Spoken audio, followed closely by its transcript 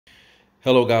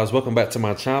Hello guys, welcome back to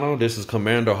my channel. This is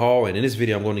Commander Hall, and in this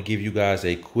video I'm going to give you guys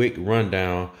a quick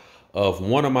rundown of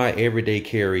one of my everyday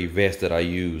carry vests that I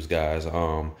use, guys.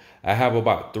 I have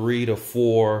about 3 to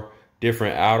 4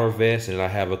 different outer vests, and I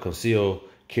have a concealed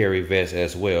carry vest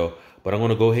as well. But I'm going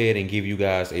to go ahead and give you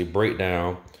guys a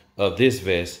breakdown of this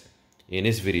vest in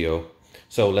this video.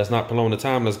 So let's not prolong the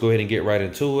time. Let's go ahead and get right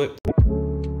into it.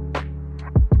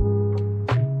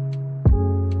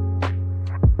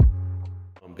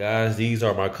 Guys, these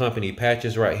are my company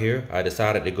patches right here. I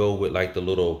decided to go with like the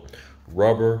little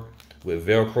rubber with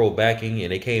Velcro backing,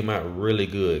 and they came out really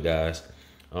good, guys.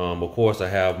 Of course, I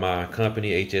have my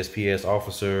company HSPS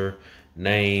officer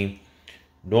name.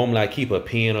 Normally I keep a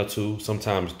pin or two,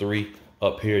 sometimes 3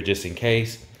 up here just in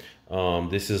case.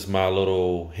 This is my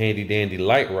little handy dandy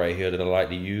light right here that I like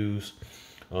to use.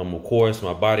 Of course,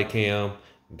 my body cam.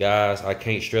 Guys, I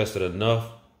can't stress it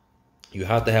enough. You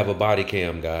have to have a body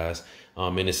cam, guys.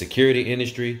 In the security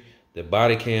industry, the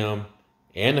body cam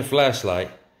and the flashlight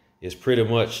is pretty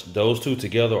much, those two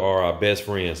together are our best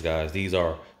friends, guys. These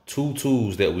are 2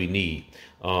 tools that we need.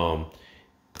 I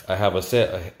have a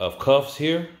set of cuffs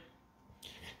here.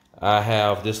 I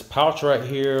have this pouch right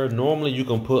here. Normally you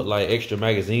can put like extra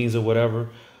magazines or whatever,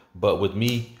 but with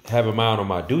me having mine on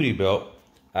my duty belt,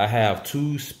 I have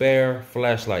 2 spare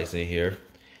flashlights in here,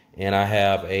 and I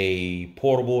have a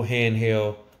portable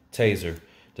handheld taser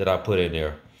that I put in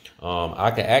there. I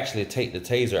can actually take the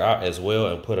taser out as well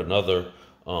and put another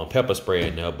pepper spray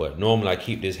in there, but normally I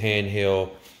keep this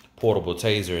handheld portable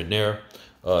taser in there.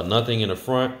 Nothing in the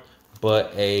front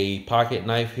but a pocket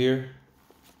knife here,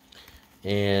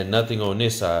 and nothing on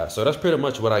this side. So that's pretty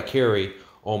much what I carry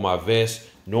on my vest.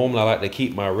 Normally I like to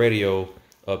keep my radio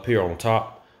up here on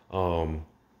top.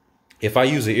 If I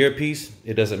use an earpiece,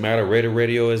 it doesn't matter where the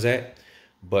radio is at.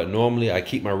 But normally I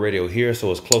keep my radio here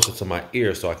so it's closer to my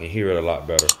ear so I can hear it a lot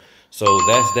better. So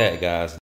that's that, guys.